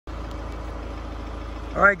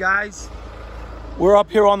All right, guys, we're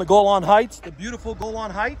up here on the Golan Heights, the beautiful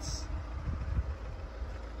Golan Heights.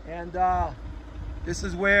 And this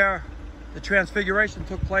is where the transfiguration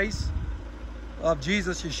took place of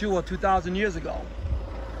Jesus, Yeshua, 2,000 years ago.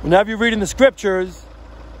 Whenever you read in the scriptures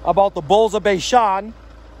about the bulls of Bashan,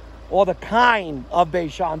 or the kine of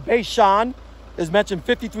Bashan, Bashan is mentioned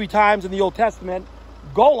 53 times in the Old Testament.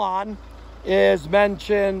 Golan is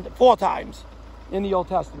mentioned 4 times in the Old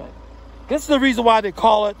Testament. This is the reason why they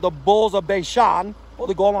call it the bulls of Bashan, or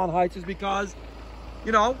the Golan Heights, is because,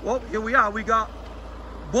 you know, well, here we are. We got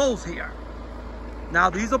bulls here. Now,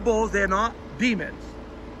 these are bulls. They're not demons.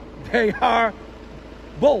 They are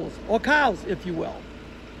bulls, or cows, if you will.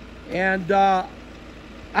 And I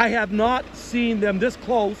have not seen them this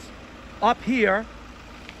close up here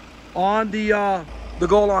on the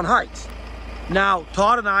Golan Heights. Now,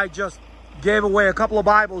 Todd and I just gave away a couple of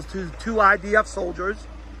Bibles to 2 IDF soldiers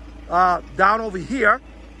down over here.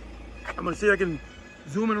 I'm going to see if I can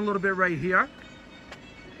zoom in a little bit right here.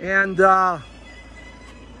 And, of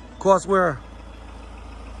course, we're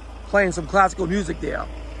playing some classical music there.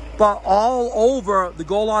 But all over the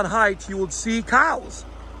Golan Heights, you will see cows.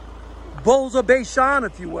 Bulls of Bashan,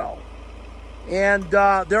 if you will. And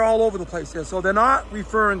they're all over the place there. So they're not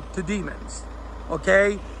referring to demons,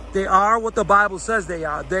 okay? They are what the Bible says they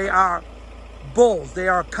are. They are bulls. They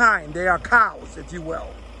are kine. They are cows, if you will.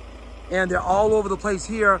 And they're all over the place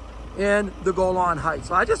here in the Golan Heights.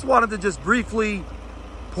 So I just wanted to just briefly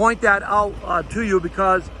point that out to you,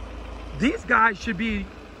 because these guys should be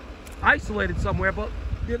isolated somewhere. But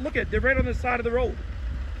look at, they're right on the side of the road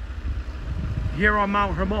here on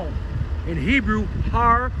Mount Hermon. In Hebrew,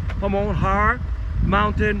 Har Hermon, Har,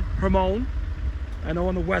 Mountain Hermon. I know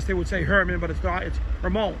in the West they would say Hermon, but it's not, it's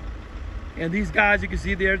Hermon. And these guys, you can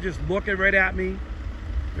see, they're just looking right at me.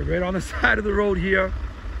 They're right on the side of the road here.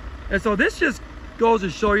 And so this just goes to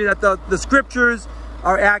show you that the scriptures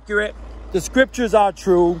are accurate. The scriptures are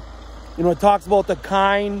true. You know, it talks about the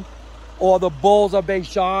kine or the bulls of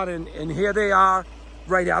Bashan, and here they are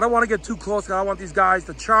right here. I don't want to get too close because I don't want these guys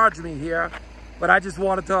to charge me here, but I just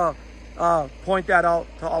wanted to point that out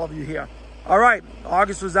to all of you here. All right,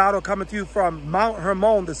 August Rosado coming to you from Mount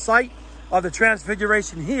Hermon, the site of the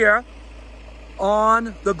Transfiguration here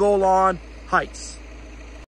on the Golan Heights.